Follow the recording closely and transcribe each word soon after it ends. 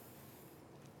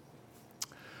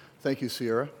Thank you,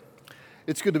 Sierra.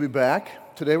 It's good to be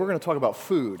back. Today we're going to talk about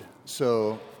food.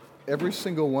 So every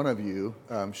single one of you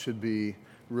should be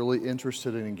really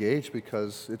interested and engaged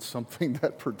because it's something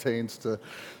that pertains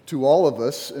to all of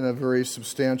us in a very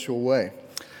substantial way.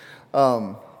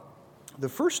 The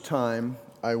first time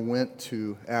I went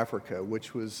to Africa,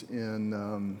 which was in,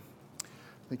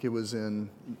 I think it was in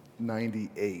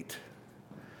 98.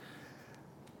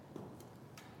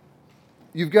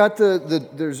 You've got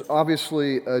there's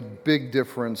obviously a big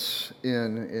difference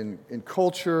in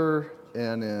culture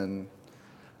and in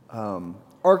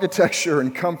architecture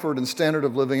and comfort and standard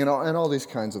of living and all these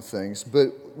kinds of things.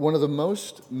 But one of the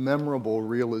most memorable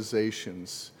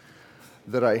realizations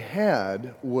that I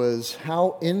had was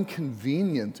how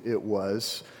inconvenient it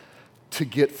was to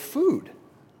get food.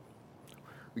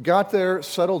 We got there,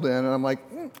 settled in, and I'm like,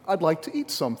 I'd like to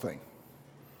eat something,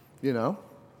 you know?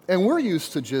 And we're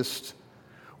used to just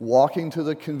walking to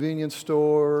the convenience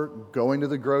store, going to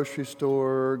the grocery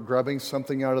store, grabbing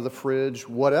something out of the fridge,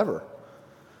 whatever.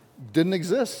 Didn't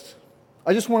exist.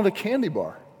 I just wanted a candy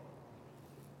bar.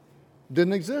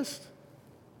 Didn't exist.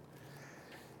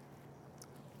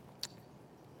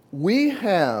 We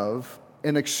have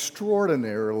an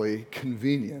extraordinarily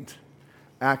convenient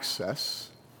access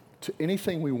to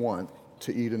anything we want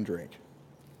to eat and drink.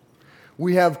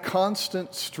 We have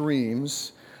constant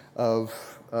streams of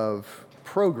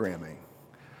programming.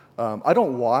 I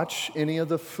don't watch any of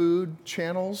the food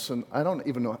channels, and I don't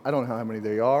know how many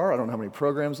they are. I don't know how many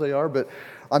programs they are, but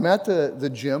I'm at the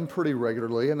gym pretty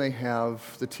regularly, and they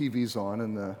have the TVs on,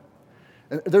 and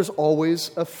there's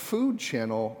always a food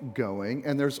channel going,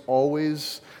 and there's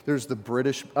the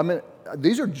British. I mean,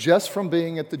 these are just from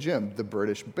being at the gym. The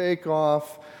British Bake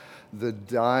Off, the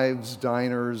Dives,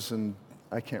 Diners, and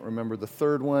I can't remember the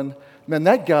third one. Man,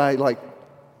 that guy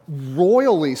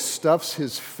royally stuffs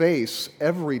his face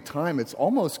every time. It's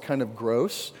almost kind of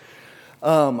gross.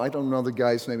 I don't know the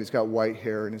guy's name. He's got white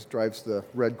hair and he drives the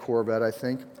red Corvette, I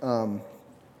think.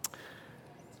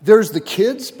 There's the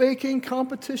kids baking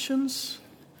competitions.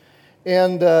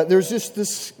 And there's just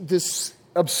this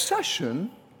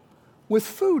obsession with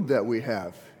food that we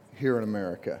have here in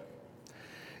America.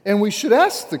 And we should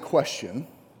ask the question,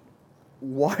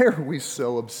 why are we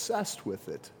so obsessed with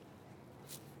it?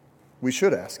 We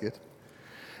should ask it.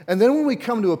 And then when we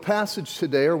come to a passage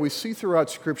today, or we see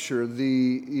throughout Scripture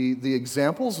the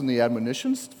examples and the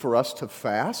admonitions for us to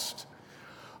fast,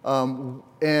 and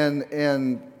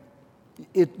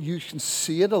you can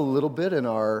see it a little bit in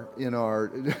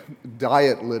our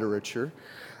diet literature.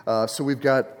 So we've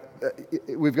got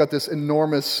this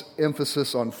enormous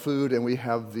emphasis on food, and we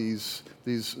have these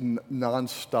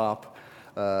nonstop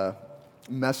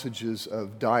messages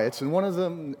of diets, and one of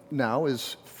them now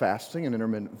is fasting and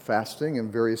intermittent fasting,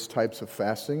 and various types of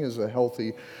fasting is a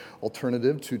healthy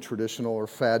alternative to traditional or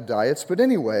fad diets. But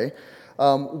anyway,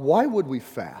 why would we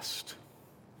fast?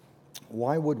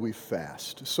 Why would we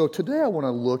fast? So today I want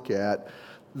to look at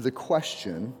the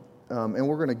question, and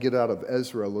we're going to get out of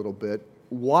Ezra a little bit.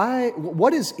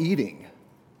 What is eating?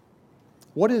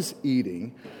 What is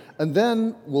eating? And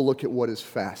then we'll look at what is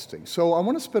fasting. So I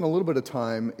want to spend a little bit of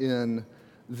time in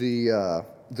the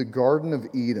Garden of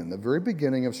Eden, the very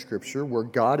beginning of Scripture, where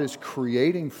God is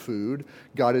creating food,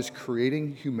 God is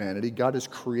creating humanity, God is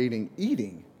creating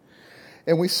eating.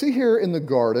 And we see here in the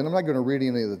garden, I'm not going to read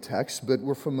any of the text, but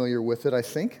we're familiar with it, I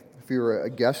think. If you're a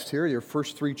guest here, your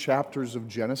first 3 chapters of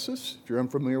Genesis, if you're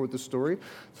unfamiliar with the story,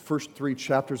 the first 3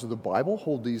 chapters of the Bible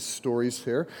hold these stories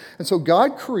here. And so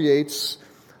God creates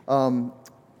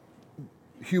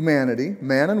humanity,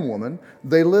 man and woman.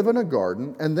 They live in a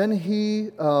garden, and then He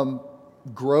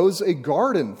grows a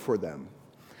garden for them.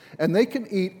 And they can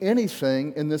eat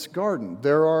anything in this garden.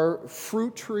 There are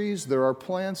fruit trees, there are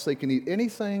plants. They can eat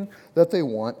anything that they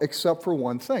want except for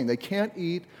one thing. They can't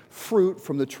eat fruit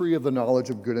from the tree of the knowledge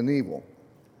of good and evil.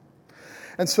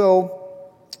 And so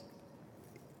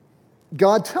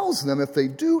God tells them if they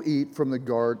do eat from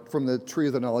the tree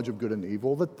of the knowledge of good and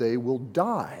evil, that they will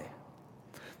die.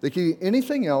 They can eat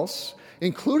anything else,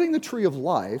 including the tree of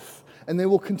life, and they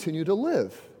will continue to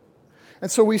live.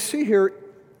 And so we see here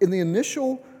in the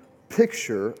initial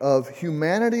picture of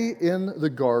humanity in the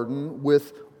garden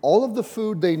with all of the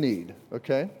food they need,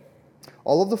 okay?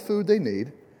 All of the food they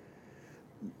need,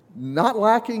 not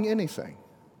lacking anything.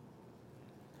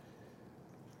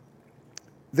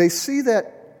 They see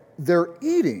that their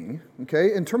eating,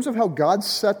 okay, in terms of how God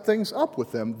set things up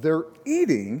with them, their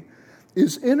eating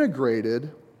is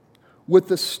integrated with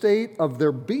the state of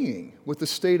their being, with the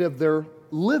state of their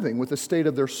living, with the state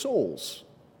of their souls.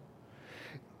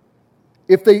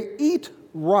 If they eat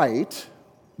right,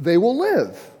 they will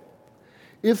live.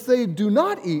 If they do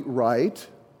not eat right,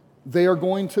 they are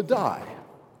going to die.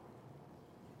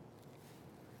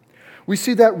 We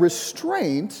see that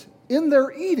restraint in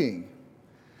their eating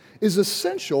is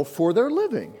essential for their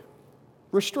living.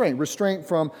 Restraint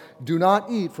from do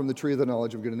not eat from the tree of the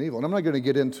knowledge of good and evil. And I'm not going to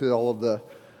get into all of the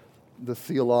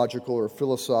theological or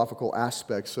philosophical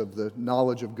aspects of the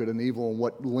knowledge of good and evil and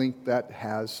what link that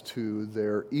has to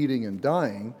their eating and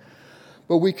dying.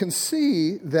 But we can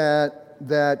see that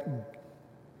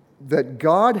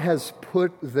God has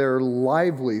put their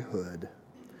livelihood,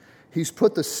 He's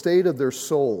put the state of their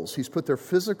souls, He's put their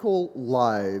physical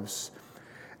lives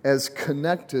as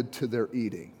connected to their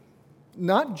eating.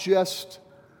 Not just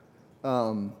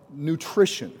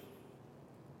nutrition,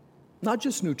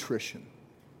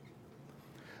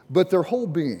 but their whole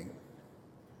being.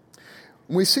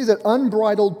 And we see that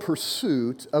unbridled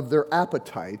pursuit of their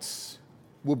appetites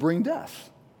will bring death.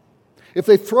 If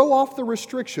they throw off the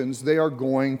restrictions, they are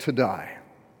going to die.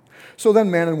 So then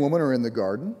man and woman are in the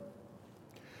garden,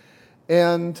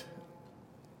 and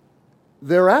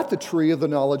they're at the tree of the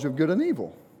knowledge of good and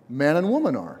evil. Man and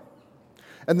woman are.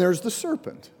 And there's the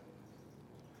serpent.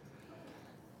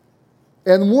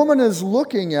 And woman is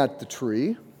looking at the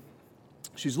tree.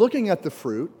 She's looking at the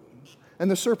fruit. And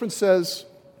the serpent says,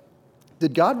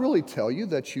 did God really tell you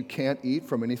that you can't eat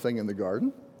from anything in the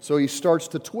garden? So he starts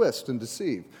to twist and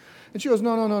deceive. And she goes,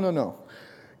 no.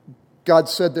 God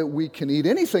said that we can eat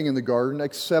anything in the garden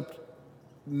except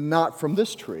not from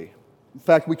this tree. In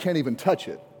fact, we can't even touch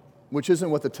it, which isn't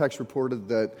what the text reported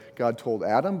that God told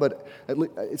Adam, but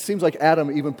it seems like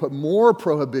Adam even put more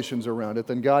prohibitions around it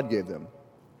than God gave them.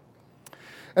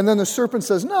 And then the serpent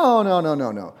says,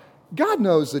 no. God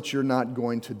knows that you're not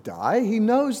going to die. He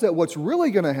knows that what's really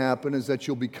going to happen is that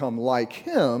you'll become like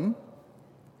Him.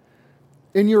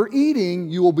 In your eating,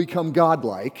 you will become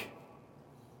godlike.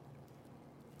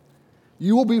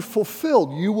 You will be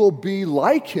fulfilled. You will be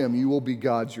like Him. You will be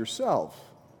God's yourself.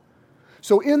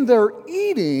 So in their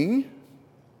eating,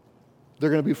 they're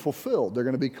going to be fulfilled. They're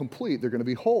going to be complete. They're going to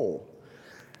be whole.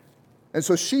 And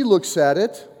so she looks at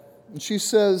it and she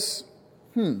says,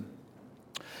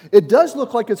 it does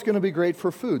look like it's going to be great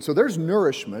for food. So there's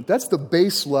nourishment. That's the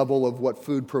base level of what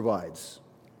food provides.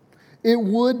 It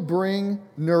would bring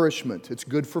nourishment. It's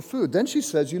good for food. Then she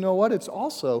says, you know what? It's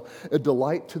also a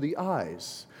delight to the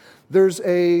eyes. There's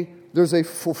a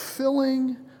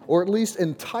fulfilling, or at least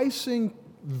enticing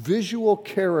visual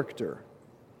character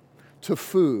to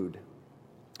food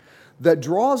that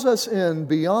draws us in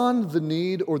beyond the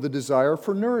need or the desire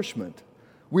for nourishment.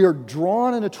 We are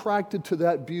drawn and attracted to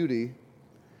that beauty,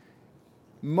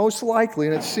 most likely,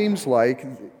 and it seems like,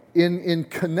 in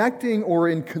connecting or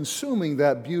in consuming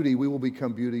that beauty, we will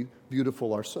become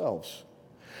beautiful ourselves.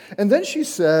 And then she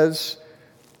says,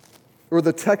 or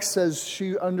the text says,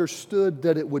 she understood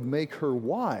that it would make her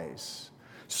wise.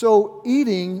 So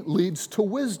eating leads to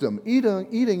wisdom.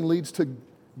 Eating leads to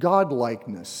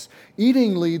godlikeness.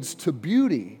 Eating leads to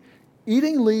beauty.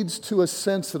 Eating leads to a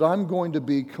sense that I'm going to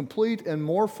be complete and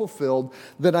more fulfilled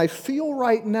than I feel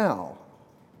right now.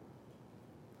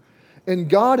 And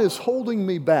God is holding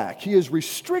me back. He is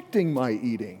restricting my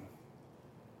eating.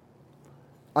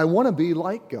 I want to be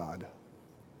like God.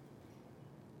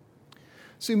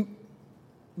 See,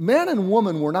 man and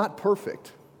woman were not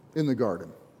perfect in the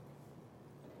garden.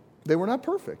 They were not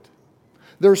perfect.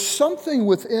 There's something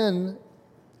within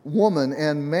woman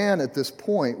and man at this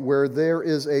point where there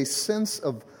is a sense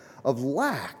of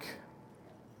lack.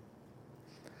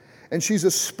 And she's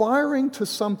aspiring to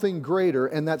something greater,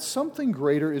 and that something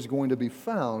greater is going to be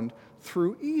found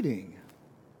through eating.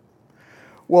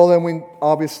 Well, then we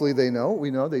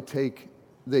know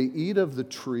they eat of the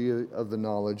tree of the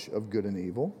knowledge of good and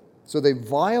evil. So they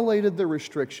violated the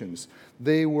restrictions.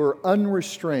 They were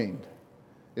unrestrained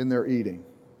in their eating.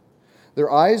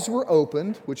 Their eyes were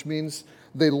opened, which means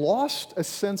they lost a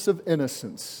sense of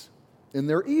innocence in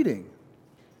their eating.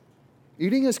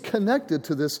 Eating is connected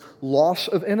to this loss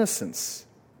of innocence.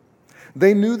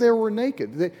 They knew they were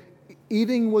naked.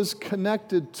 Eating was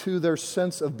connected to their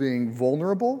sense of being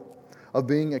vulnerable, of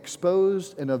being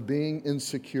exposed, and of being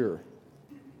insecure,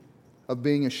 of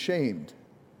being ashamed.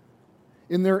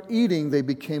 In their eating, they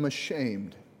became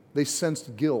ashamed. They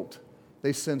sensed guilt.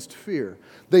 They sensed fear.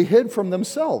 They hid from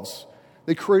themselves.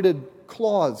 They created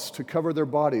cloths to cover their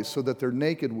bodies so that their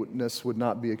nakedness would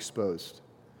not be exposed.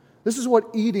 This is what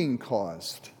eating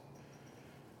caused.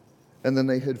 And then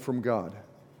they hid from God.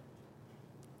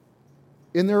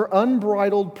 In their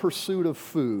unbridled pursuit of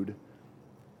food,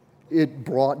 it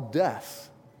brought death.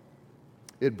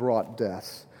 It brought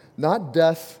death. Not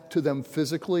death to them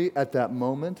physically at that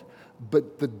moment,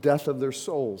 but the death of their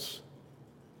souls.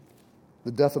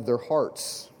 the death of their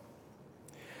hearts.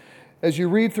 As you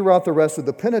read throughout the rest of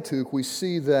the Pentateuch, we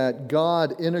see that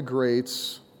God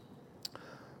integrates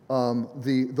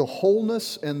the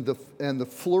wholeness and the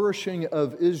flourishing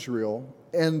of Israel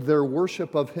and their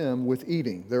worship of Him with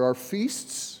eating. There are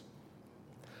feasts,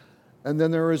 and then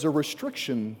there is a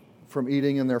restriction from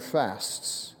eating in their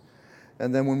fasts.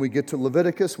 And then when we get to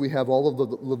Leviticus, we have all of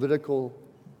the Levitical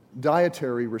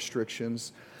dietary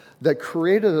restrictions that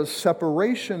created a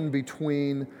separation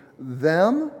between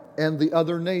them and the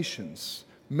other nations,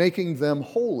 making them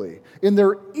holy. In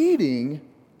their eating,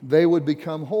 they would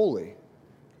become holy.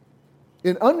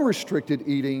 In unrestricted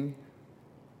eating,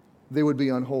 they would be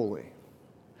unholy.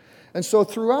 And so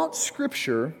throughout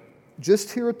Scripture,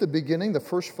 just here at the beginning, the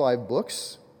first 5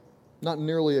 books, not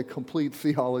nearly a complete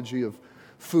theology of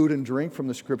food and drink from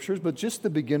the Scriptures, but just the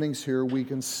beginnings here, we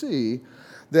can see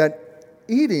that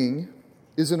eating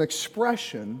is an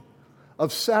expression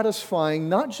of satisfying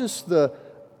not just the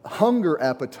hunger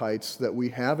appetites that we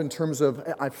have in terms of,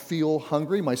 I feel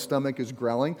hungry, my stomach is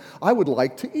growling, I would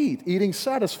like to eat. Eating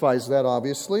satisfies that,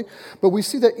 obviously, but we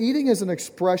see that eating is an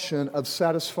expression of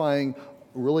satisfying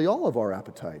really all of our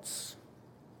appetites,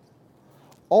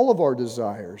 all of our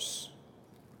desires.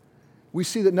 We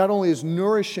see that not only is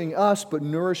nourishing us, but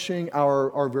nourishing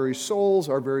our very souls,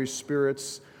 our very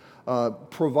spirits,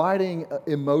 providing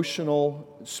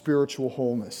emotional, spiritual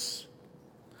wholeness.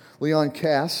 Leon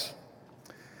Kass,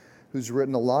 who's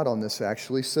written a lot on this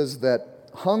actually, says that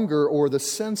hunger, or the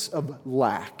sense of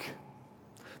lack,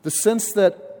 the sense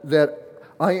that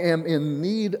I am in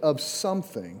need of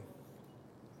something,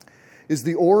 is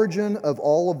the origin of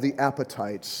all of the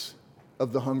appetites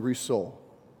of the hungry soul.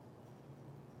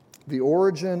 The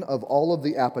origin of all of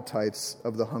the appetites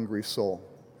of the hungry soul.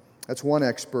 That's one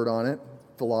expert on it,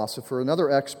 philosopher. Another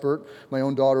expert, my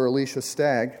own daughter Alicia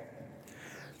Stagg,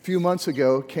 a few months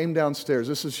ago came downstairs.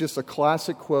 This is just a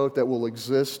classic quote that will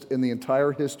exist in the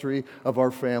entire history of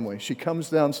our family. She comes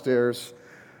downstairs,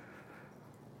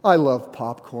 I love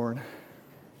popcorn.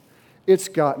 It's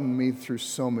gotten me through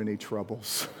so many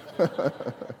troubles.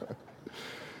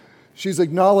 She's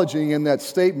acknowledging in that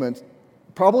statement,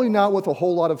 probably not with a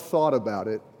whole lot of thought about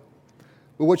it,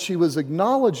 but what she was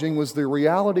acknowledging was the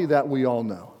reality that we all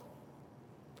know.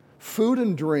 Food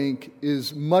and drink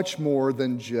is much more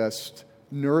than just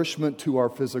nourishment to our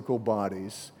physical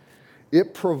bodies.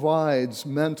 It provides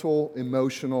mental,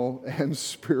 emotional, and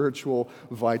spiritual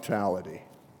vitality.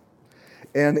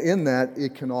 And in that,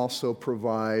 it can also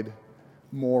provide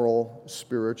moral,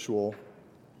 spiritual,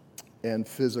 and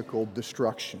physical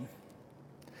destruction.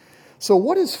 So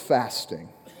what is fasting?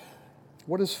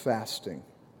 What is fasting?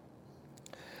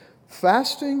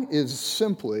 Fasting is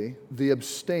simply the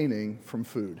abstaining from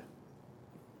food.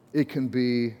 It can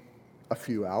be a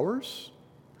few hours.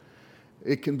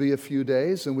 It can be a few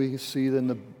days, and we see in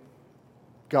the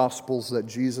Gospels that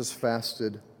Jesus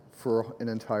fasted for an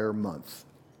entire month.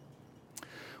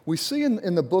 We see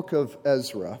in the book of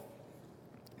Ezra,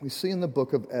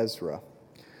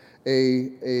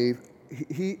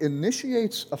 he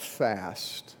initiates a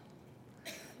fast,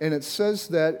 and it says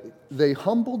that they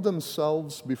humbled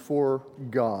themselves before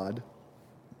God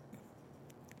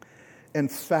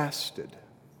and fasted.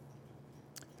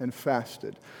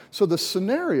 So the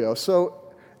scenario,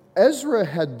 Ezra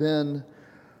had been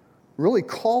really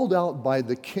called out by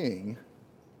the king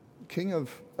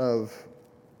of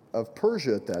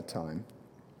Persia at that time,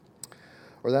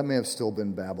 or that may have still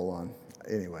been Babylon.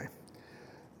 Anyway,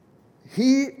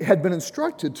 he had been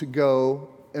instructed to go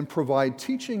and provide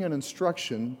teaching and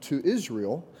instruction to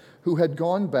Israel, who had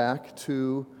gone back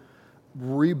to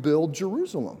rebuild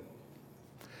Jerusalem.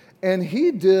 And he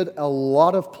did a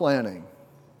lot of planning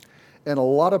and a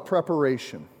lot of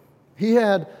preparation. He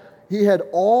had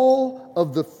all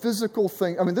of the physical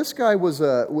things. I mean, this guy was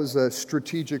a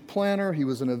strategic planner. He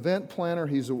was an event planner.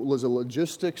 He was a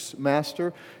logistics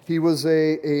master. He was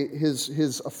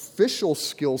his official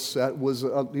skill set was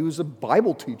he was a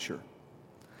Bible teacher,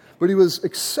 but he was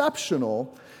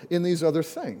exceptional in these other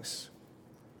things.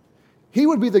 He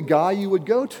would be the guy you would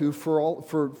go to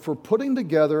for putting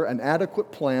together an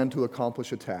adequate plan to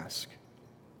accomplish a task.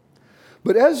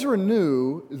 But Ezra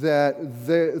knew that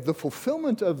the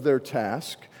fulfillment of their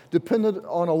task depended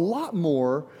on a lot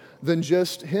more than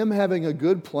just him having a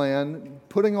good plan,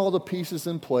 putting all the pieces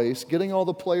in place, getting all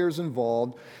the players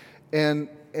involved, and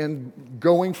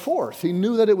going forth. He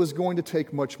knew that it was going to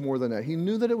take much more than that. He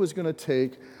knew that it was going to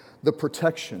take the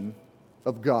protection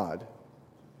of God.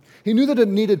 He knew that it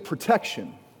needed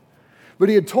protection. But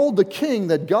he had told the king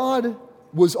that God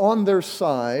was on their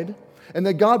side, and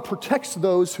that God protects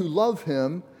those who love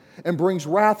Him and brings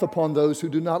wrath upon those who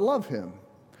do not love Him.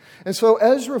 And so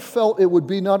Ezra felt it would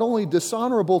be not only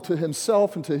dishonorable to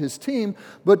himself and to his team,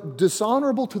 but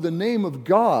dishonorable to the name of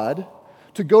God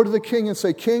to go to the king and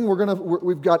say, King,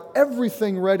 we've got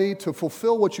everything ready to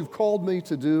fulfill what you've called me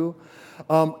to do.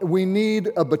 We need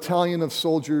a battalion of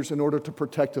soldiers in order to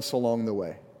protect us along the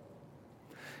way.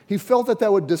 He felt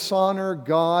that would dishonor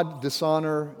God,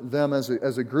 dishonor them as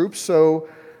a group, so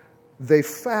they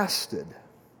fasted.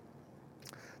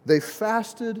 They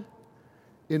fasted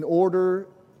in order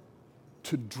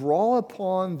to draw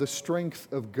upon the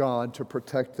strength of God to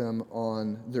protect them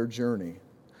on their journey.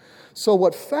 So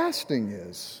what fasting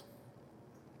is,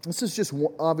 this is just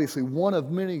obviously one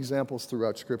of many examples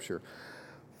throughout Scripture.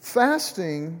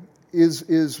 Fasting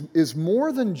is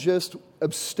more than just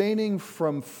abstaining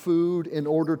from food in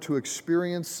order to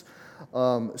experience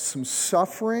some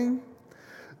suffering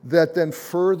that then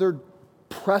further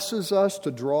presses us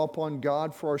to draw upon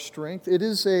God for our strength. It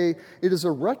is a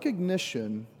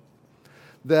recognition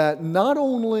that not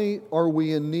only are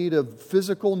we in need of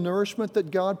physical nourishment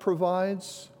that God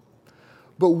provides,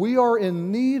 but we are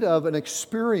in need of an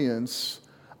experience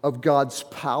of God's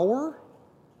power,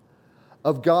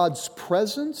 of God's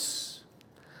presence,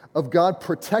 of God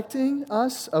protecting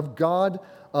us, of God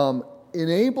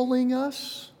enabling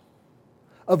us,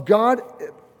 of God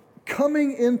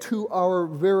coming into our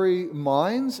very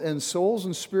minds and souls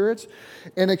and spirits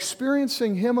and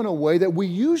experiencing Him in a way that we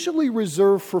usually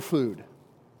reserve for food.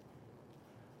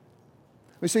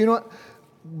 We say, you know what?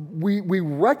 We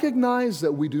recognize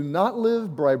that we do not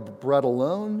live by bread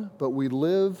alone, but we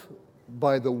live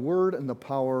by the Word and the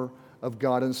power of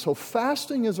God. And so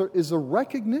fasting is a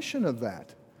recognition of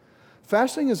that.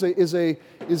 Fasting is a.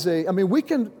 I mean, we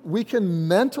can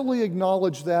mentally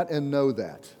acknowledge that and know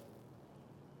that.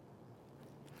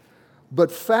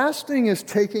 But fasting is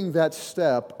taking that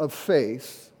step of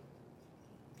faith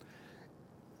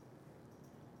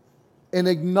and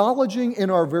acknowledging in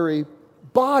our very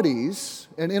bodies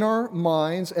and in our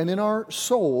minds and in our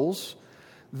souls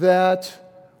that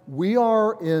we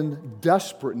are in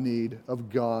desperate need of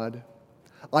God.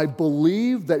 I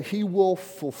believe that He will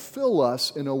fulfill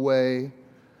us in a way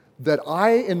that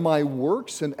I, in my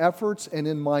works and efforts and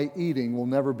in my eating, will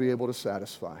never be able to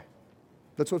satisfy.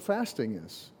 That's what fasting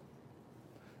is.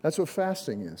 That's what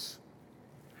fasting is.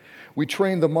 We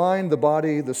train the mind, the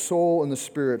body, the soul, and the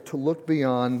spirit to look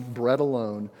beyond bread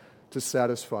alone to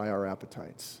satisfy our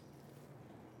appetites.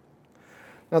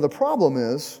 Now, the problem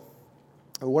is,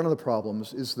 or one of the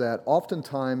problems, is that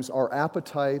oftentimes our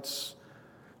appetites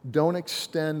don't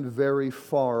extend very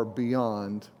far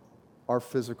beyond our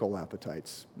physical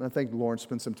appetites. And I think Lauren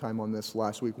spent some time on this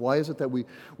last week. Why is it that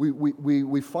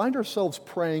we find ourselves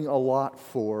praying a lot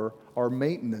for our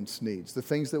maintenance needs, the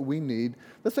things that we need,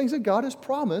 the things that God has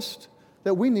promised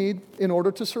that we need in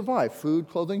order to survive: food,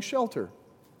 clothing, shelter.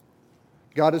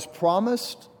 God has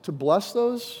promised to bless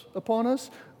those upon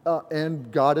us,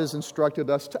 and God has instructed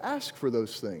us to ask for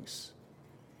those things.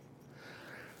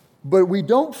 But we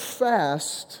don't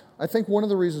fast. I think one of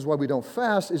the reasons why we don't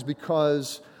fast is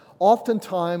because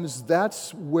oftentimes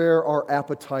that's where our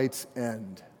appetites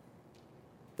end.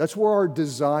 That's where our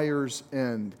desires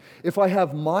end. If I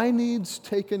have my needs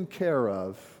taken care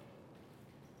of,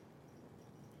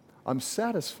 I'm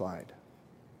satisfied.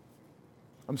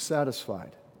 I'm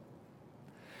satisfied.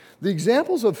 The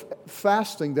examples of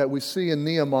fasting that we see in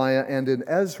Nehemiah and in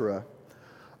Ezra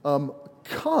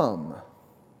come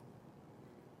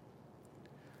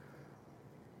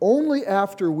only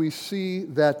after we see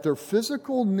that their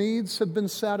physical needs have been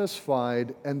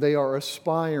satisfied and they are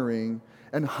aspiring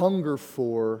and hunger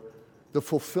for the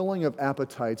fulfilling of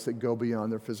appetites that go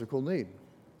beyond their physical need.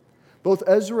 Both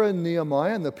Ezra and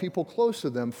Nehemiah and the people close to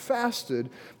them fasted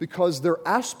because their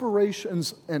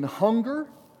aspirations and hunger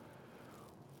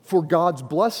for God's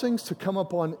blessings to come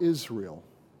upon Israel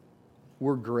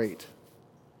were great.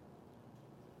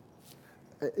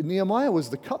 Nehemiah was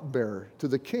the cupbearer to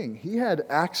the king. He had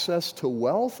access to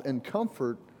wealth and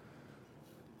comfort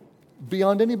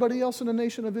beyond anybody else in the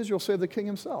nation of Israel, save the king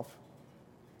himself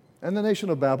and the nation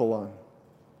of Babylon.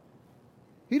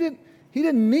 He didn't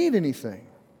need anything.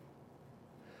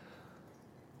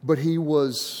 But he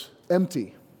was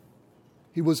empty.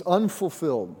 He was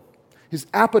unfulfilled. His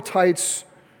appetites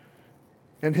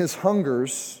and his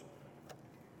hungers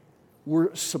were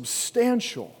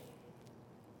substantial.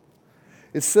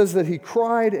 It says that he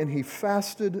cried and he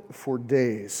fasted for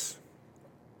days.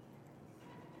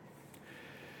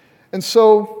 And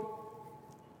so,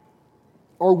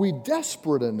 are we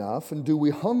desperate enough and do we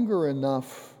hunger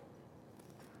enough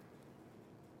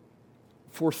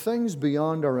for things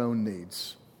beyond our own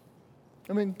needs?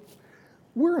 I mean,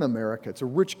 we're in America. It's a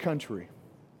rich country.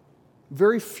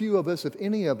 Very few of us, if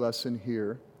any of us in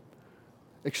here,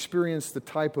 experience the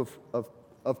type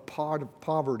of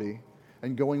poverty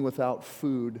and going without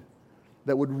food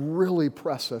that would really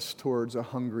press us towards a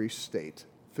hungry state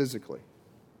physically.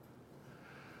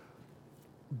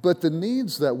 But the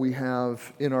needs that we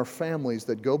have in our families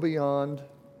that go beyond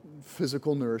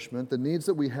physical nourishment, the needs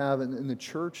that we have in the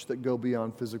church that go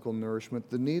beyond physical nourishment,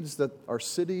 the needs that our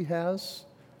city has,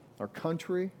 our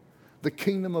country, the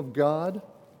kingdom of God,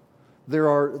 there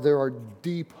are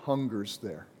deep hungers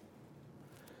there.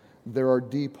 There are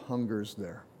deep hungers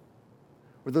there.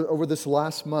 Over this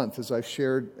last month, as I've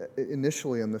shared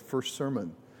initially in the first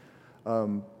sermon,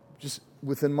 just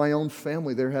within my own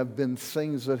family, there have been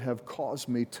things that have caused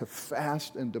me to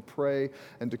fast and to pray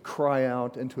and to cry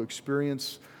out and to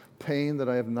experience pain that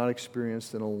I have not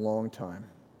experienced in a long time.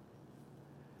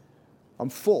 I'm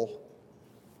full.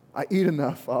 I eat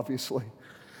enough, obviously.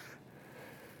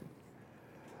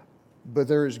 But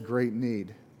there is great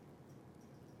need.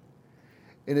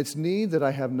 And it's need that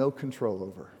I have no control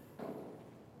over.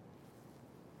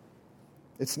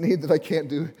 It's need that I can't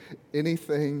do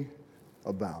anything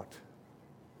about.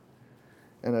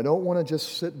 And I don't want to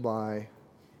just sit by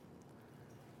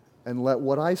and let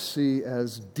what I see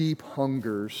as deep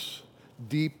hungers,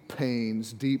 deep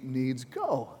pains, deep needs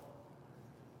go.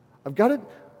 I've got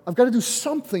to do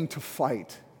something to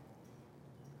fight.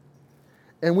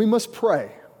 And we must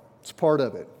pray. It's part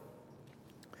of it.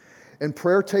 And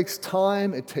prayer takes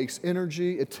time, it takes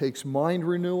energy, it takes mind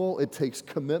renewal, it takes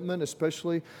commitment,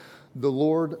 especially the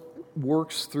Lord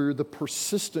works through the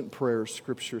persistent prayers,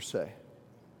 Scripture say.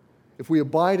 If we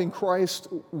abide in Christ,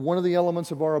 one of the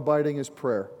elements of our abiding is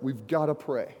prayer. We've got to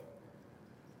pray.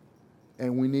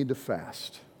 And we need to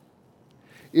fast.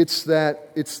 It's that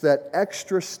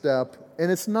extra step,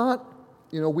 and it's not,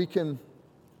 we can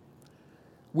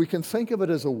think of it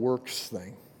as a works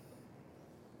thing.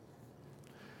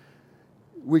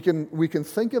 We can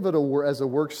think of it as a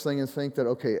works thing and think that,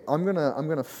 okay, I'm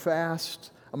gonna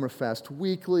fast. I'm going to fast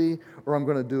weekly, or I'm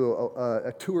going to do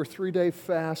a 2 or 3 day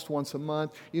fast once a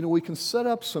month. We can set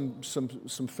up some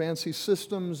fancy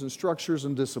systems and structures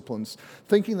and disciplines,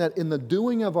 thinking that in the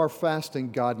doing of our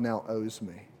fasting, God now owes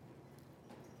me.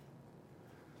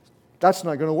 That's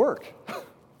not going to work.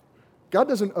 God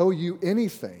doesn't owe you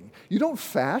anything. You don't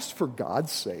fast for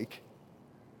God's sake.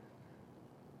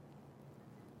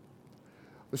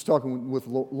 I was talking with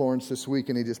Lawrence this week,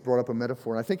 and he just brought up a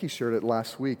metaphor, and I think he shared it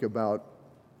last week about,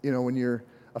 when you're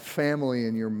a family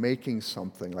and you're making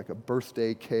something like a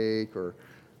birthday cake, or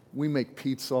we make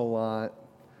pizza a lot.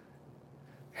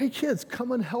 Hey kids,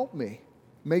 come and help me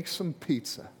make some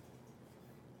pizza.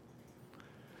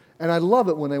 And I love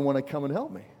it when they want to come and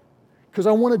help me, because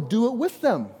I want to do it with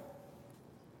them.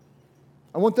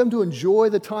 I want them to enjoy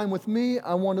the time with me.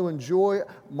 I want to enjoy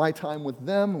my time with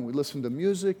them, and we listen to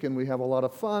music and we have a lot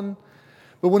of fun.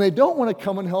 But when they don't want to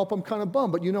come and help, I'm kind of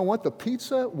bummed. But you know what? The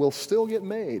pizza will still get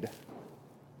made.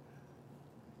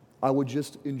 I would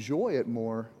just enjoy it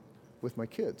more with my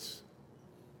kids.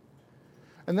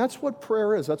 And that's what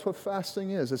prayer is. That's what fasting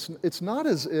is. It's not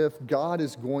as if God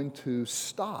is going to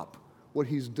stop what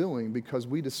He's doing because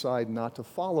we decide not to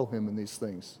follow Him in these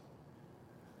things.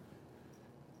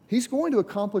 He's going to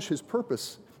accomplish His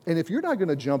purpose. And if you're not going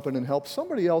to jump in and help,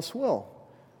 somebody else will.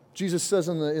 Jesus says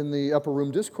in the upper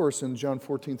room discourse in John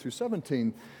 14 through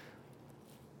 17,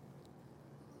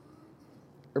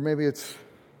 or maybe it's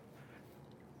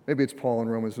Paul in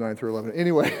Romans 9 through 11.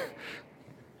 Anyway,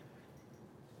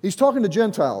 he's talking to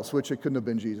Gentiles, which it couldn't have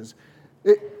been Jesus.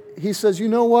 He says, you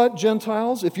know what,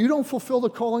 Gentiles, if you don't fulfill the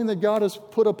calling that God has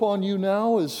put upon you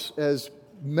now as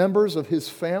members of His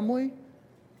family,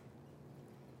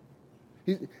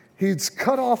 He's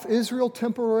cut off Israel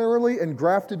temporarily and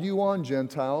grafted you on,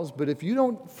 Gentiles. But if you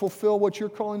don't fulfill what you're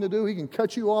calling to do, He can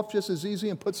cut you off just as easy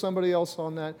and put somebody else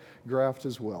on that graft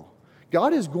as well.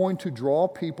 God is going to draw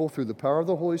people through the power of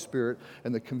the Holy Spirit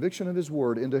and the conviction of His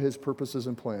Word into His purposes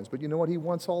and plans. But you know what? He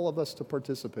wants all of us to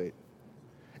participate.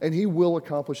 And He will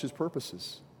accomplish His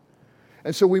purposes.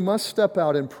 And so we must step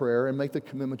out in prayer and make the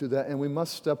commitment to that, and we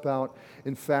must step out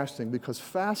in fasting, because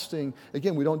fasting,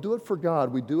 again, we don't do it for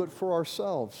God, we do it for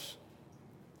ourselves.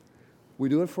 We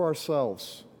do it for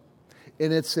ourselves.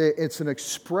 And it's an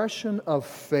expression of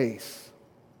faith.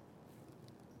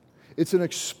 It's an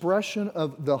expression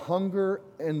of the hunger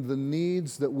and the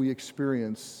needs that we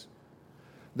experience,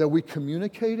 that we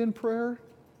communicate in prayer,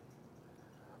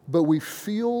 but we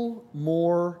feel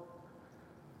more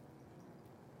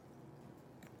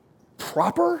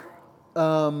proper.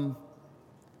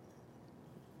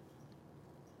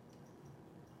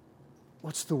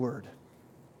 What's the word?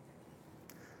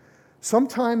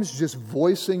 Sometimes just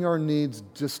voicing our needs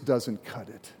just doesn't cut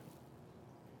it.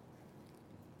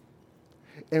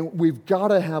 And we've got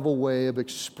to have a way of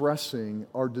expressing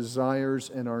our desires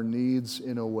and our needs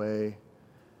in a way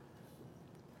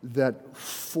that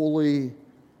fully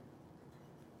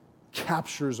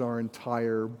captures our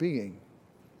entire being.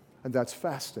 And that's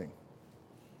fasting.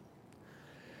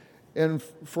 And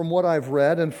from what I've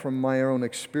read and from my own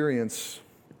experience,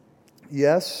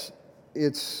 yes,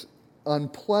 it's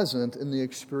unpleasant in the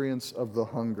experience of the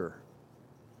hunger.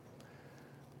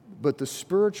 But the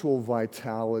spiritual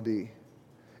vitality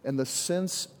and the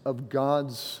sense of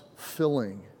God's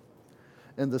filling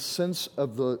and the sense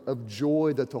of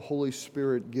joy that the Holy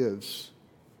Spirit gives,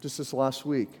 just this last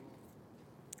week,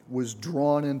 was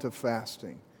drawn into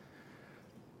fasting.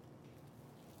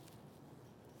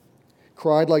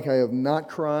 Cried like I have not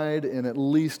cried in at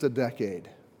least a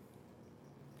decade.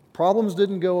 Problems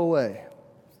didn't go away.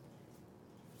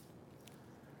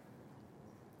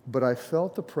 But I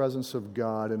felt the presence of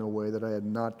God in a way that I had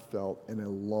not felt in a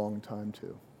long time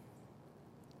too.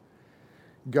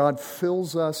 God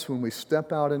fills us when we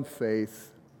step out in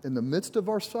faith in the midst of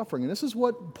our suffering. And this is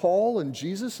what Paul and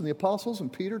Jesus and the apostles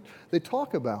and Peter, they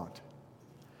talk about.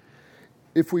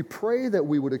 If we pray that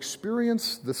we would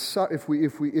experience if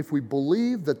we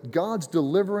believe that God's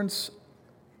deliverance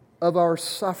of our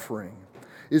suffering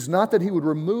is not that He would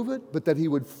remove it, but that He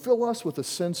would fill us with a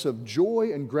sense of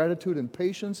joy and gratitude and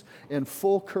patience and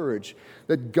full courage.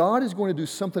 That God is going to do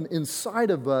something inside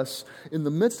of us in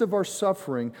the midst of our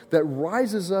suffering that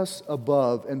rises us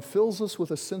above and fills us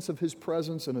with a sense of His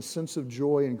presence and a sense of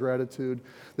joy and gratitude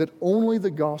that only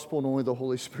the gospel and only the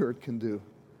Holy Spirit can do.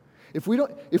 If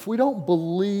we don't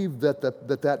believe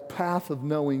that path of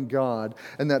knowing God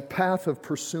and that path of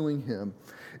pursuing Him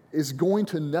is going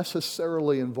to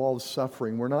necessarily involve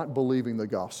suffering, we're not believing the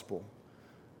gospel.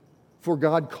 For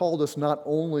God called us not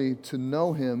only to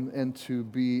know Him and to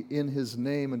be in His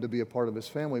name and to be a part of His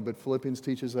family, but Philippians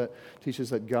teaches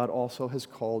that God also has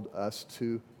called us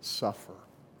to suffer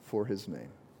for His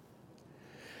name.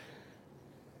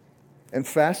 And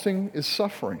fasting is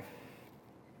suffering.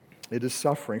 It is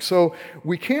suffering. So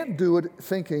we can't do it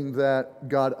thinking that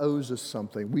God owes us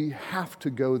something. We have to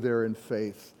go there in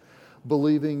faith,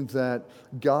 believing that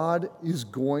God is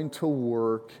going to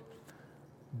work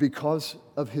because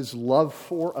of His love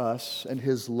for us and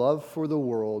His love for the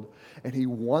world, and He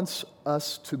wants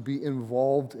us to be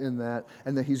involved in that,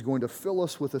 and that He's going to fill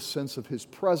us with a sense of His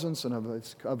presence and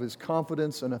of His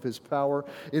confidence and of His power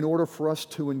in order for us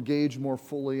to engage more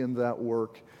fully in that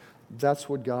work. That's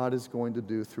what God is going to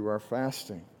do through our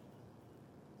fasting.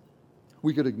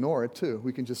 We could ignore it too.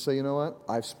 We can just say, you know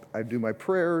what, I do my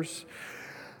prayers,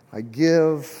 I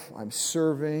give, I'm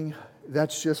serving.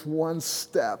 That's just one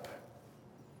step.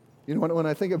 You know, when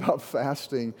I think about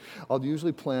fasting, I'll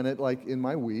usually plan it like in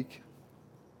my week,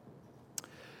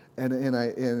 and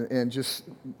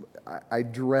I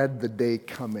dread the day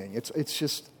coming. It's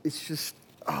just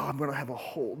I'm going to have a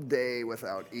whole day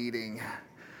without eating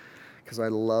because I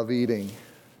love eating.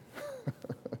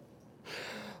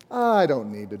 I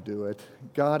don't need to do it.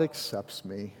 God accepts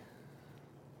me.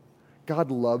 God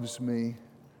loves me.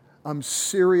 I'm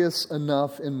serious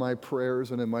enough in my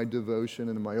prayers and in my devotion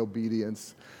and in my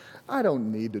obedience. I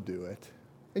don't need to do it.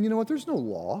 And you know what? There's no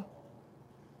law.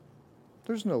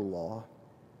 There's no law.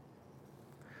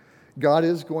 God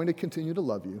is going to continue to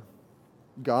love you.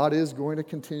 God is going to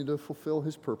continue to fulfill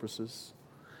His purposes.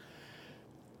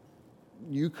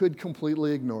 You could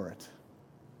completely ignore it,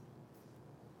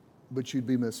 but you'd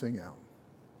be missing out.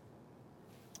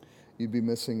 You'd be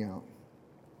missing out.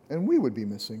 And we would be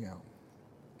missing out.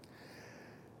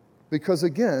 Because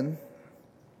again,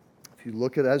 if you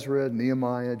look at Ezra,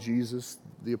 Nehemiah, Jesus,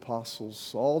 the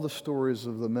apostles, all the stories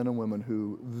of the men and women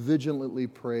who vigilantly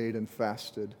prayed and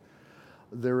fasted,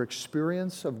 their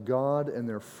experience of God and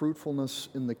their fruitfulness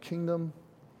in the kingdom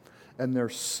and their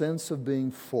sense of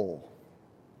being full.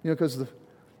 You know, because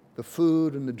the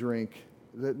food and the drink,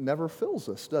 that never fills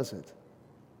us, does it?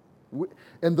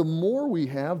 And the more we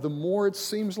have, the more it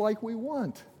seems like we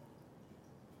want.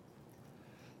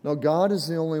 No, God is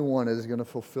the only one that is going to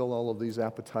fulfill all of these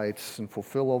appetites and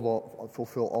fulfill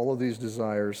all of these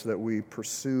desires that we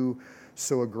pursue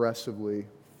so aggressively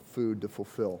food to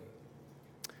fulfill,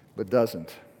 but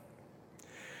doesn't.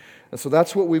 And so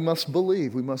that's what we must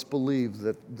believe. We must believe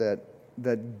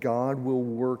that God will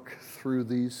work through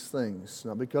these things,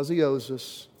 not because He owes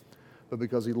us, but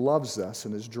because He loves us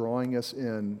and is drawing us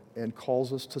in and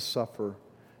calls us to suffer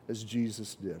as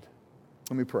Jesus did.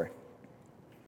 Let me pray.